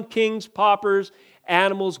 everyone, kings, paupers,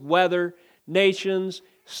 animals, weather, nations,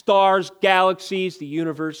 stars, galaxies, the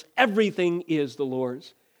universe, everything is the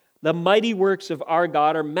Lord's. The mighty works of our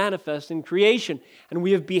God are manifest in creation, and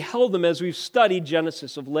we have beheld them as we've studied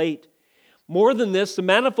Genesis of late. More than this, the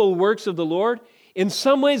manifold works of the Lord, in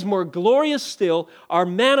some ways more glorious still, are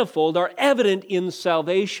manifold, are evident in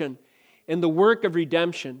salvation, in the work of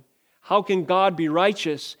redemption. How can God be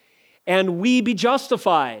righteous and we be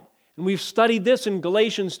justified? And we've studied this in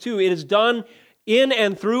Galatians 2. It is done in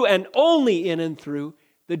and through, and only in and through,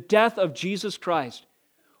 the death of Jesus Christ,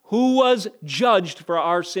 who was judged for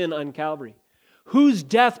our sin on Calvary, whose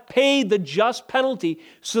death paid the just penalty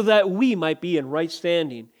so that we might be in right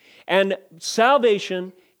standing. And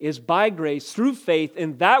salvation is by grace through faith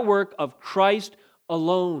in that work of Christ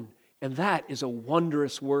alone. And that is a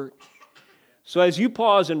wondrous work. So as you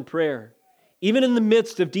pause in prayer, even in the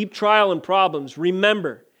midst of deep trial and problems,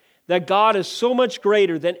 remember that God is so much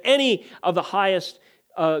greater than any of the highest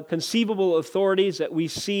conceivable authorities that we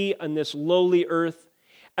see on this lowly earth.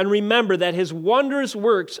 And remember that his wondrous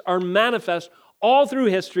works are manifest all through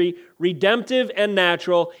history, redemptive and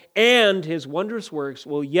natural, and his wondrous works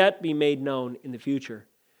will yet be made known in the future.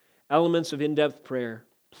 Elements of in-depth prayer: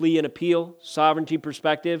 plea and appeal, sovereignty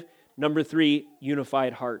perspective. Number 3,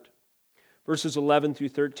 unified heart. Verses 11 through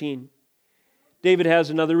 13. David has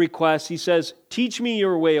another request. He says, "Teach me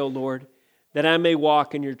your way, O Lord, that I may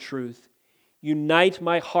walk in your truth. Unite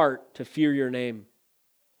my heart to fear your name."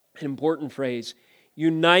 An important phrase.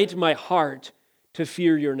 Unite my heart to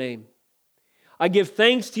fear your name. I give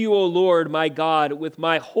thanks to you, O Lord, my God, with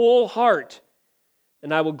my whole heart,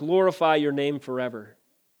 and I will glorify your name forever.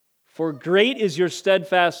 For great is your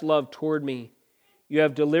steadfast love toward me. You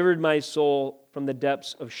have delivered my soul from the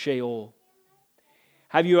depths of Sheol.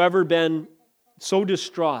 Have you ever been so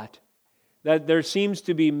distraught that there seems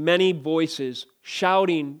to be many voices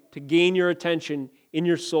shouting to gain your attention in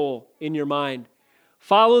your soul, in your mind.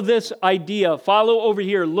 Follow this idea. Follow over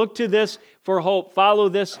here. Look to this for hope. Follow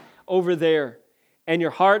this over there. And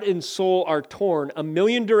your heart and soul are torn a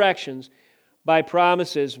million directions by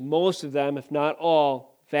promises, most of them, if not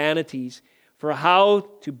all, vanities, for how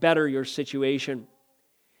to better your situation.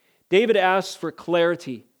 David asks for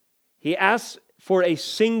clarity. He asks for a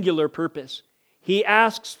singular purpose. He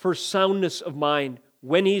asks for soundness of mind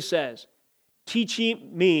when he says, Teach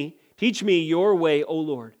me your way, O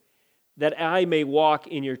Lord, that I may walk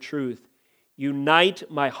in your truth. Unite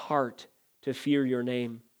my heart to fear your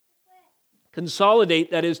name.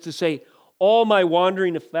 Consolidate, that is to say, all my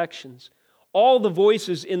wandering affections, all the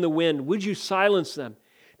voices in the wind, would you silence them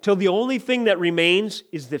till the only thing that remains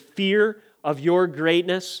is the fear of your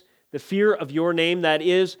greatness, the fear of your name, that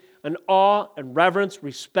is an awe and reverence,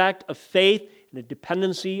 respect of faith and a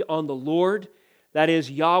dependency on the Lord, that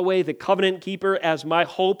is Yahweh, the covenant keeper, as my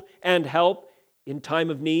hope and help in time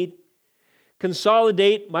of need.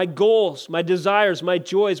 Consolidate my goals, my desires, my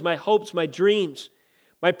joys, my hopes, my dreams,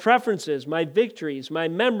 my preferences, my victories, my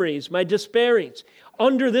memories, my despairings,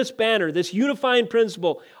 under this banner, this unifying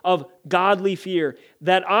principle of godly fear,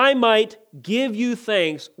 that I might give you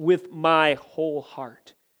thanks with my whole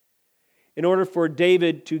heart. In order for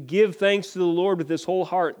David to give thanks to the Lord with his whole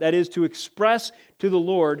heart, that is to express to the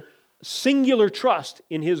Lord singular trust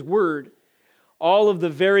in his word, all of the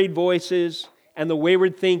varied voices and the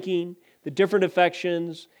wayward thinking, the different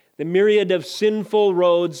affections, the myriad of sinful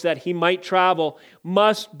roads that he might travel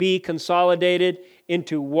must be consolidated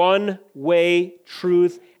into one way,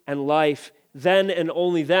 truth, and life. Then and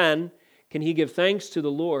only then can he give thanks to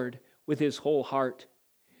the Lord with his whole heart.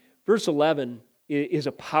 Verse 11 is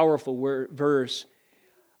a powerful verse.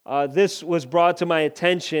 This was brought to my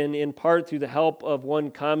attention in part through the help of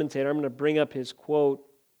one commentator. I'm going to bring up his quote.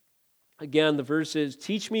 Again, the verse is,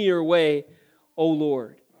 Teach me your way, O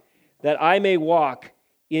Lord, that I may walk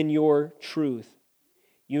in your truth.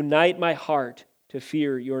 Unite my heart to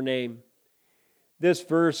fear your name. This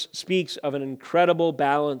verse speaks of an incredible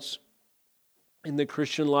balance in the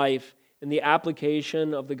Christian life, in the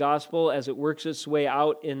application of the gospel as it works its way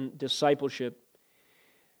out in discipleship.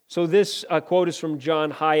 So this quote is from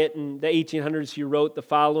John Hyatt. In the 1800s, he wrote the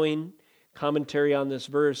following commentary on this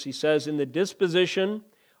verse. He says, in the disposition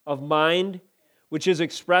of mind which is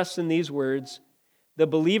expressed in these words, the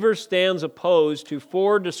believer stands opposed to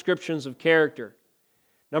four descriptions of character.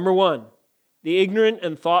 Number one, the ignorant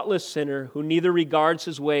and thoughtless sinner who neither regards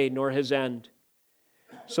his way nor his end.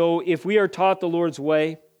 So if we are taught the Lord's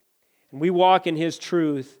way and we walk in his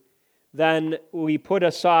truth, then we put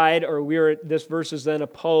aside, or this verse is then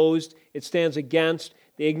opposed, it stands against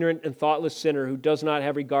the ignorant and thoughtless sinner who does not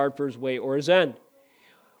have regard for his way or his end.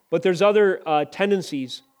 But there's other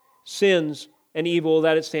tendencies, sins, and evil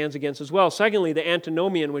that it stands against as well. Secondly, the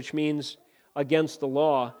antinomian, which means against the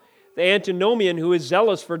law. The antinomian who is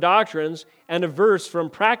zealous for doctrines and averse from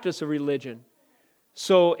practice of religion.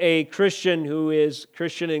 So a Christian who is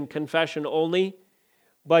Christian in confession only,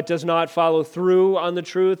 but does not follow through on the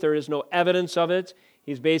truth, there is no evidence of it.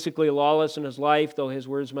 He's basically lawless in his life, though his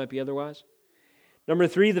words might be otherwise. Number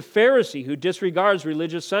three, the Pharisee who disregards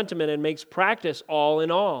religious sentiment and makes practice all in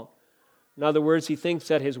all. In other words, he thinks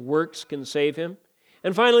that his works can save him.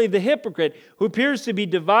 And finally, the hypocrite who appears to be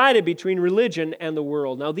divided between religion and the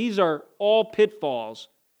world. Now, these are all pitfalls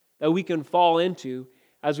that we can fall into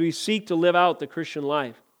as we seek to live out the Christian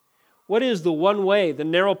life. What is the one way, the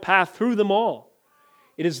narrow path through them all?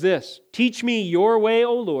 It is this: teach me your way,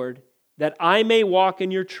 O Lord, that I may walk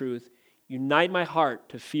in your truth. Unite my heart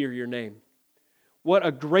to fear your name. What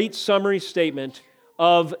a great summary statement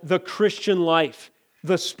of the Christian life,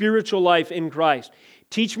 the spiritual life in Christ.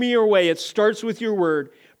 Teach me your way. It starts with your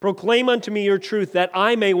word. Proclaim unto me your truth, that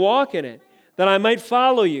I may walk in it, that I might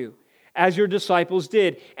follow you, as your disciples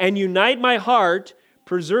did. And unite my heart,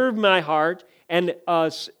 preserve my heart, and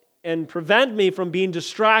prevent me from being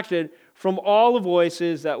distracted from all the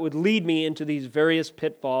voices that would lead me into these various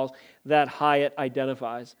pitfalls that Hyatt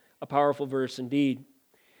identifies. A powerful verse indeed.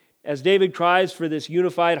 As David cries for this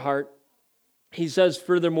unified heart, he says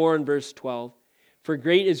furthermore in verse 12, for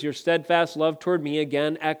great is your steadfast love toward me,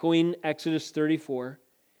 again echoing Exodus 34.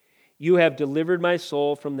 You have delivered my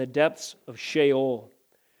soul from the depths of Sheol.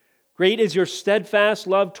 Great is your steadfast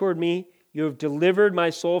love toward me. You have delivered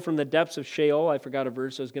my soul from the depths of Sheol. I forgot a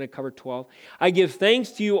verse, I was going to cover 12. I give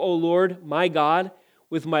thanks to you, O Lord, my God,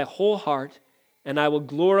 with my whole heart, and I will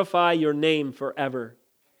glorify your name forever.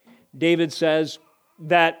 David says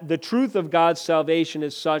that the truth of God's salvation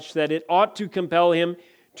is such that it ought to compel him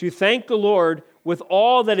to thank the Lord with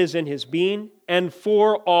all that is in his being and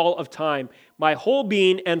for all of time, my whole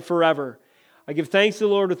being and forever. I give thanks to the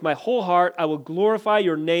Lord with my whole heart. I will glorify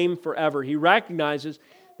your name forever. He recognizes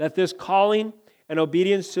that this calling and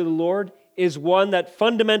obedience to the Lord is one that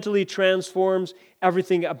fundamentally transforms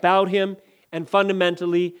everything about him and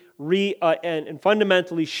fundamentally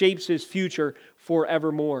shapes his future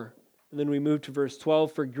forevermore. And then we move to verse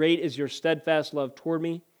 12. For great is your steadfast love toward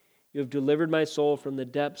me. You have delivered my soul from the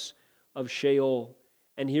depths of Sheol.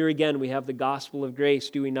 And here again we have the gospel of grace,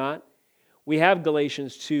 do we not? We have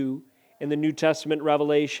Galatians 2 in the New Testament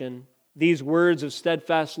revelation. These words of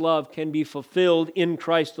steadfast love can be fulfilled in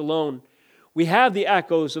Christ alone. We have the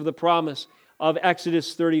echoes of the promise of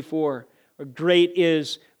Exodus 34. Great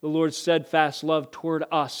is the Lord's steadfast love toward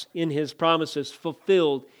us in His promises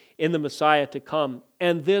fulfilled in the Messiah to come.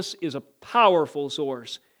 And this is a powerful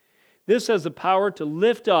source. This has the power to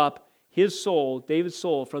lift up his soul, David's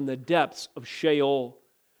soul, from the depths of Sheol.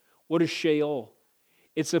 What is Sheol?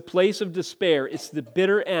 It's a place of despair. It's the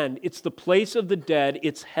bitter end. It's the place of the dead.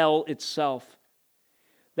 It's hell itself.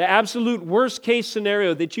 The absolute worst case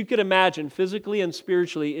scenario that you could imagine physically and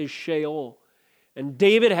spiritually is Sheol. And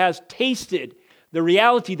David has tasted the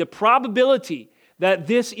reality, the probability that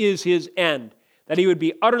this is his end, that he would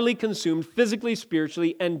be utterly consumed physically,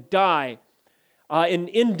 spiritually, and die in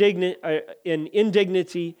indignity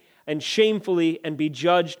and shamefully and be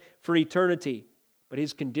judged for eternity. But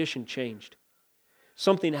his condition changed.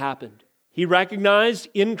 Something happened. He recognized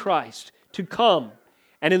in Christ to come,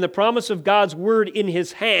 and in the promise of God's word in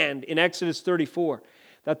his hand in Exodus 34,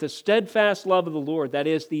 that the steadfast love of the Lord, that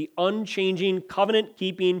is the unchanging,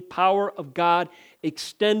 covenant-keeping power of God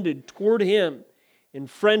extended toward him in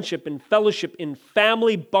friendship, in fellowship, in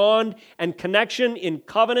family bond and connection, in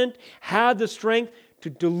covenant, had the strength to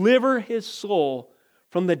deliver his soul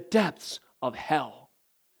from the depths of hell.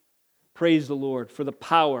 Praise the Lord for the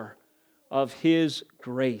power of His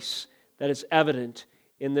grace that is evident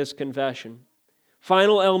in this confession.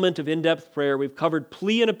 Final element of in-depth prayer, we've covered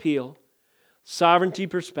plea and appeal, sovereignty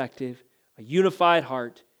perspective, a unified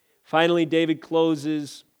heart. Finally, David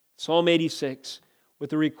closes Psalm 86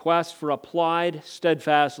 with a request for applied,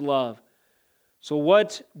 steadfast love. So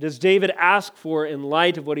what does David ask for in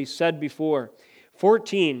light of what he said before?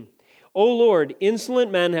 14, O Lord,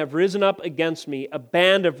 insolent men have risen up against me. A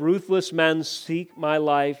band of ruthless men seek my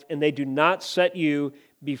life, and they do not set you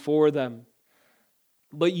before them.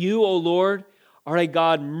 But you, O Lord, are a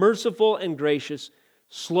God merciful and gracious,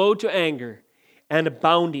 slow to anger, and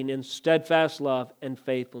abounding in steadfast love and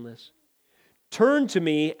faithfulness. Turn to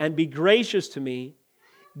me and be gracious to me.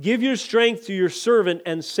 Give your strength to your servant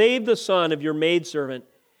and save the son of your maidservant.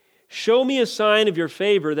 Show me a sign of your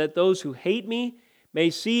favor that those who hate me may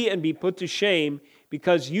see and be put to shame,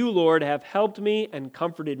 because you, Lord, have helped me and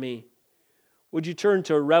comforted me. Would you turn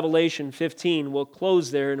to Revelation 15? We'll close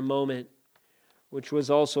there in a moment, which was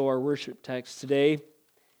also our worship text today.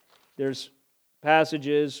 There's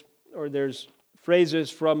passages, or there's phrases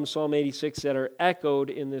from Psalm 86 that are echoed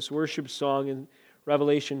in this worship song in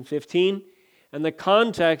Revelation 15. And the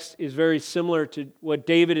context is very similar to what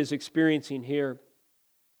David is experiencing here.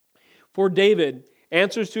 For David,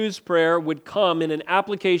 answers to his prayer would come in an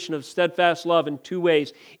application of steadfast love in two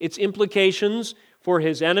ways. Its implications for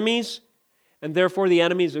his enemies, and therefore the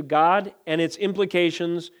enemies of God, and its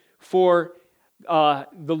implications for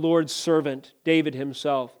the Lord's servant, David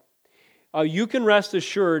himself. You can rest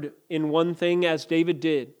assured in one thing, as David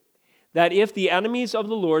did, that if the enemies of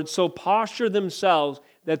the Lord so posture themselves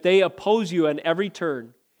that they oppose you on every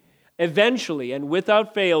turn, eventually and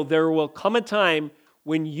without fail, there will come a time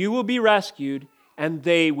when you will be rescued and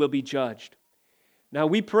they will be judged. Now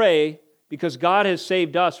we pray, because God has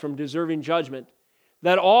saved us from deserving judgment,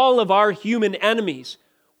 that all of our human enemies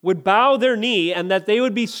would bow their knee and that they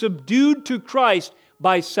would be subdued to Christ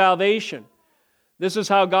by salvation. This is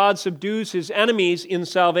how God subdues His enemies in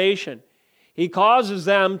salvation. He causes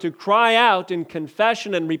them to cry out in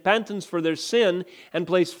confession and repentance for their sin and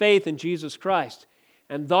place faith in Jesus Christ.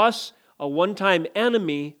 And thus, a one-time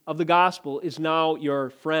enemy of the gospel is now your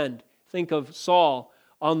friend. Think of Saul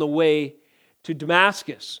on the way to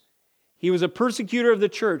Damascus. He was a persecutor of the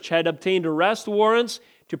church, had obtained arrest warrants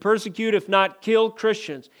to persecute, if not kill,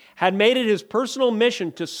 Christians, had made it his personal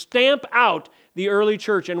mission to stamp out the early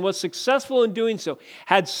church, and was successful in doing so,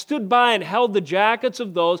 had stood by and held the jackets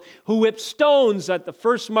of those who whipped stones at the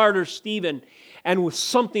first martyr, Stephen, and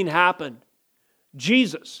something happened.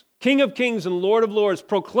 Jesus, King of kings and Lord of lords,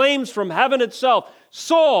 proclaims from heaven itself,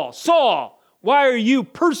 Saul, Saul, why are you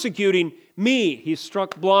persecuting me? He's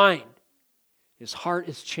struck blind. His heart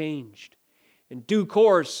is changed. In due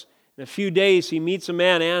course, in a few days, he meets a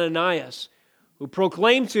man, Ananias, who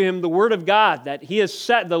proclaimed to him the word of God, that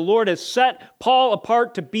the Lord has set Paul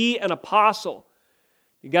apart to be an apostle.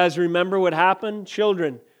 You guys remember what happened?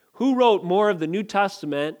 Children, who wrote more of the New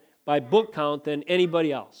Testament by book count than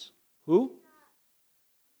anybody else? Who?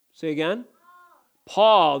 Say again?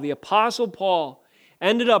 Paul, the Apostle Paul,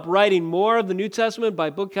 ended up writing more of the New Testament by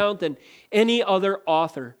book count than any other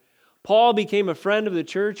author. Paul became a friend of the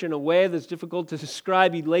church in a way that's difficult to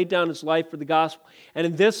describe. He laid down his life for the gospel. And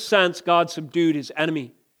in this sense, God subdued his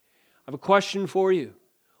enemy. I have a question for you.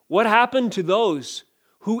 What happened to those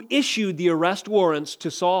who issued the arrest warrants to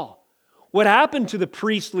Saul? What happened to the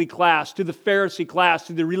priestly class, to the Pharisee class,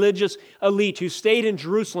 to the religious elite who stayed in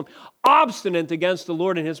Jerusalem, obstinate against the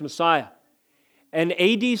Lord and his Messiah? In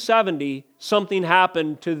AD 70, something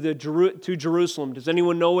happened to Jerusalem. Does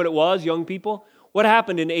anyone know what it was, young people? What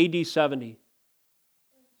happened in AD 70?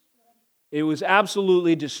 It was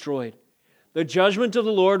absolutely destroyed. The judgment of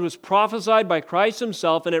the Lord was prophesied by Christ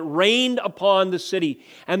himself, and it rained upon the city.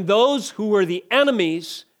 And those who were the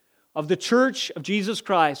enemies of the church of Jesus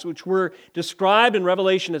Christ, which were described in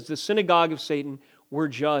Revelation as the synagogue of Satan, were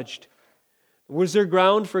judged. Was there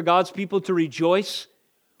ground for God's people to rejoice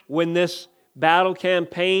when this battle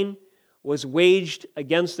campaign was waged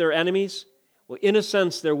against their enemies? Well, in a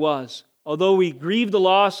sense, there was. Although we grieve the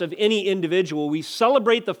loss of any individual, we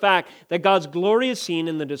celebrate the fact that God's glory is seen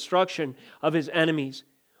in the destruction of his enemies.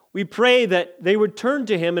 We pray that they would turn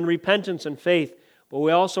to him in repentance and faith, but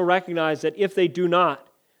we also recognize that if they do not,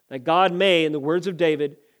 that God may, in the words of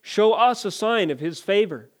David, show us a sign of his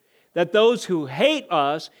favor, that those who hate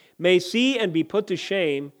us may see and be put to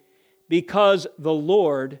shame, because the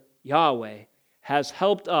Lord, Yahweh, has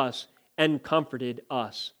helped us and comforted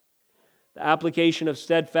us. The application of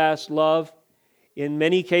steadfast love in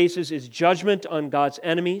many cases is judgment on God's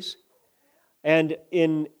enemies, and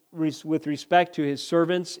with respect to his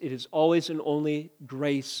servants, it is always and only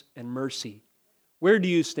grace and mercy. Where do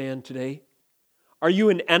you stand today? Are you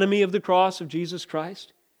an enemy of the cross of Jesus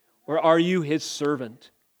Christ, or are you his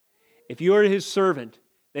servant? If you are his servant,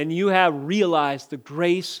 then you have realized the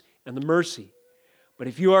grace and the mercy. But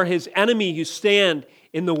if you are his enemy, you stand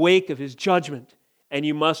in the wake of his judgment, and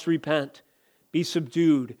you must repent. Be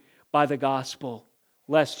subdued by the gospel,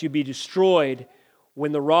 lest you be destroyed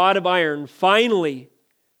when the rod of iron finally,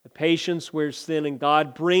 the patience wears thin, and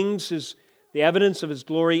God brings the evidence of his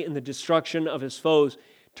glory in the destruction of his foes.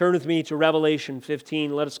 Turn with me to Revelation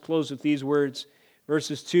 15. Let us close with these words,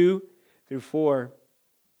 verses 2 through 4.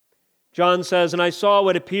 John says, "And I saw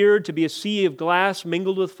what appeared to be a sea of glass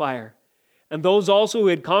mingled with fire, and those also who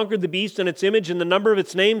had conquered the beast and its image and the number of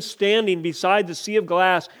its name standing beside the sea of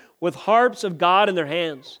glass with harps of God in their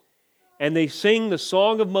hands. And they sing the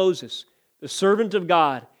song of Moses, the servant of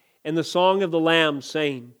God, and the song of the Lamb,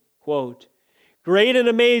 saying," quote, "Great and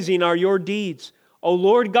amazing are your deeds, O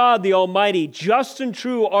Lord God the Almighty. Just and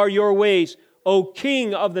true are your ways, O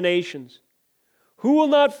King of the nations. Who will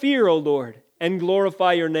not fear, O Lord, and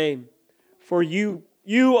glorify your name? For you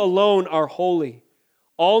alone are holy.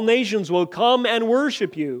 All nations will come and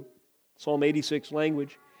worship you." Psalm 86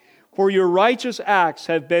 language. "For your righteous acts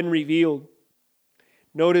have been revealed."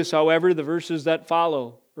 Notice, however, the verses that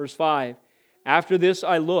follow. Verse 5. "After this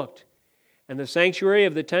I looked, and the sanctuary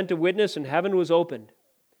of the tent of witness in heaven was opened.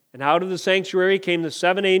 And out of the sanctuary came the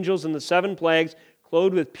 7 angels and the 7 plagues,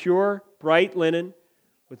 clothed with pure, bright linen,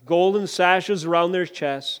 with golden sashes around their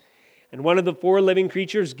chests. And one of the 4 living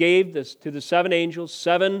creatures gave to the 7 angels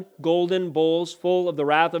 7 golden bowls full of the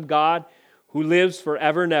wrath of God, who lives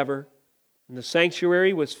forever and ever. And the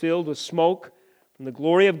sanctuary was filled with smoke from the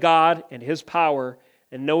glory of God and his power,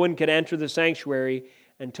 and no one could enter the sanctuary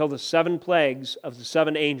until the 7 plagues of the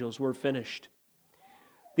 7 angels were finished."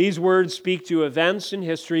 These words speak to events in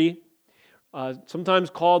history, sometimes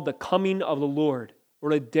called the coming of the Lord,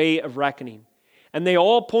 or a day of reckoning. And they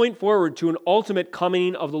all point forward to an ultimate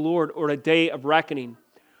coming of the Lord, or a day of reckoning,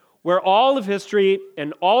 where all of history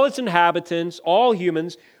and all its inhabitants, all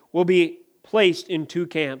humans, will be placed in 2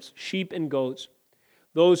 camps, sheep and goats.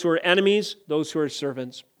 Those who are enemies, those who are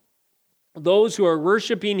servants. Those who are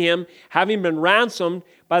worshiping him, having been ransomed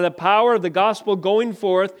by the power of the gospel going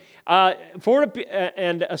forth,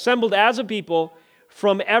 and assembled as a people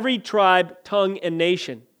from every tribe, tongue, and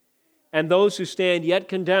nation. And those who stand yet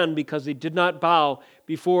condemned because they did not bow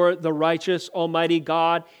before the righteous Almighty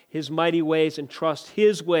God, his mighty ways, and trust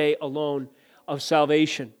his way alone of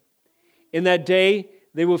salvation. In that day,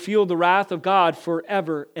 they will feel the wrath of God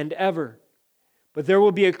forever and ever. But there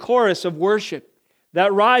will be a chorus of worship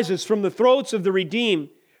that rises from the throats of the redeemed,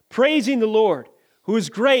 praising the Lord, who is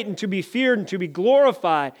great and to be feared and to be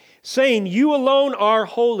glorified, saying, "You alone are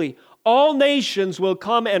holy. All nations will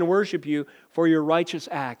come and worship you, for your righteous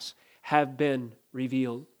acts have been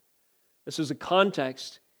revealed. This is the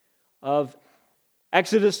context of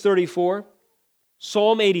Exodus 34,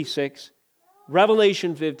 Psalm 86,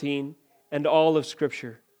 Revelation 15, and all of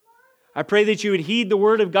Scripture. I pray that you would heed the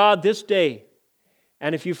Word of God this day.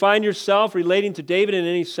 And if you find yourself relating to David in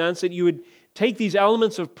any sense, that you would take these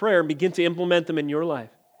elements of prayer and begin to implement them in your life.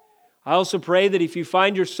 I also pray that if you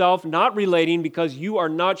find yourself not relating because you are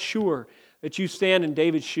not sure that you stand in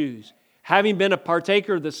David's shoes, having been a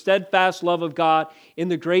partaker of the steadfast love of God in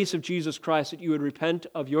the grace of Jesus Christ, that you would repent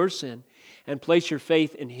of your sin and place your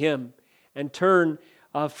faith in Him and turn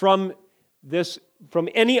from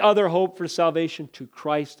any other hope for salvation to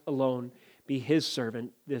Christ alone. Be His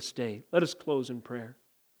servant this day. Let us close in prayer.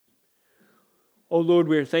 Oh Lord,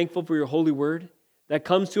 we are thankful for your holy word that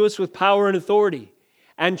comes to us with power and authority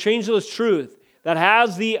and changeless truth that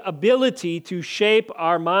has the ability to shape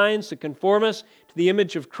our minds, to conform us to the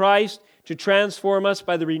image of Christ, to transform us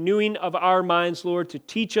by the renewing of our minds, Lord, to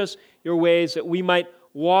teach us your ways that we might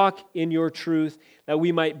walk in your truth, that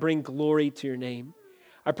we might bring glory to your name.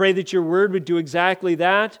 I pray that your word would do exactly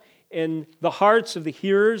that in the hearts of the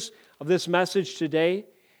hearers of this message today.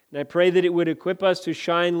 And I pray that it would equip us to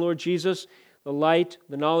shine, Lord Jesus, the light,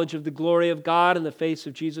 the knowledge of the glory of God in the face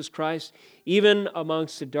of Jesus Christ, even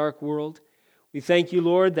amongst a dark world. We thank you,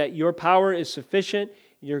 Lord, that your power is sufficient,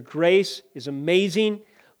 your grace is amazing.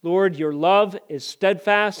 Lord, your love is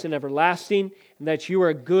steadfast and everlasting, and that you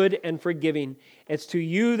are good and forgiving. It's to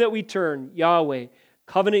you that we turn, Yahweh,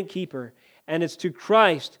 covenant keeper, and it's to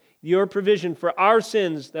Christ, your provision for our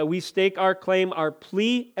sins, that we stake our claim, our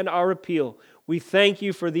plea, and our appeal. We thank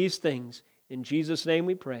you for these things. In Jesus' name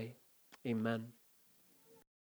we pray. Amen.